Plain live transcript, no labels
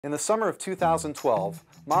In the summer of 2012,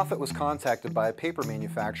 Moffitt was contacted by a paper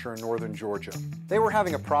manufacturer in northern Georgia. They were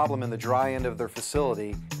having a problem in the dry end of their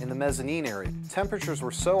facility in the mezzanine area. Temperatures were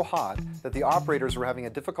so hot that the operators were having a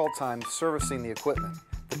difficult time servicing the equipment.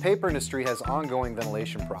 The paper industry has ongoing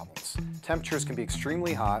ventilation problems. Temperatures can be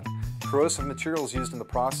extremely hot, corrosive materials used in the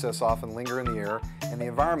process often linger in the air, and the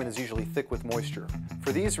environment is usually thick with moisture.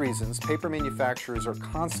 For these reasons, paper manufacturers are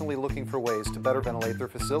constantly looking for ways to better ventilate their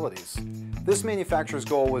facilities. This manufacturer's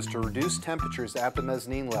goal was to reduce temperatures at the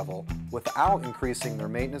mezzanine level without increasing their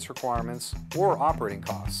maintenance requirements or operating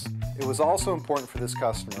costs. It was also important for this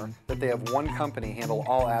customer that they have one company handle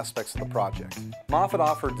all aspects of the project. Moffitt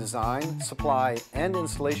offered design, supply, and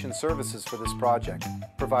installation services for this project,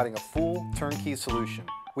 providing a full turnkey solution.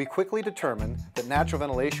 We quickly determined that natural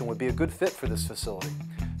ventilation would be a good fit for this facility,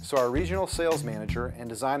 so our regional sales manager and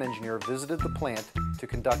design engineer visited the plant to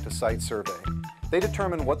conduct a site survey. They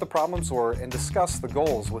determined what the problems were and discussed the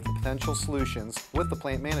goals with the potential solutions with the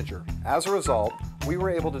plant manager. As a result, we were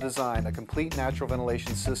able to design a complete natural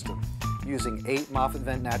ventilation system using 8 Moffitt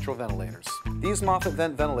vent natural ventilators. These Moffitt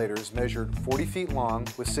vent ventilators measured 40 feet long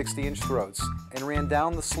with 60-inch throats and ran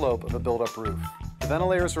down the slope of a built-up roof. The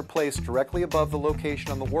ventilators were placed directly above the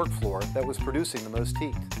location on the work floor that was producing the most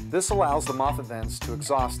heat. This allows the Moffitt vents to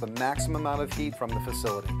exhaust the maximum amount of heat from the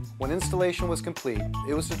facility. When installation was complete,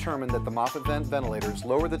 it was determined that the Moffitt vent ventilators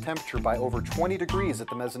lowered the temperature by over 20 degrees at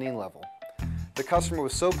the mezzanine level. The customer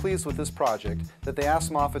was so pleased with this project that they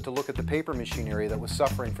asked Moffitt to look at the paper machinery that was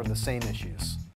suffering from the same issues.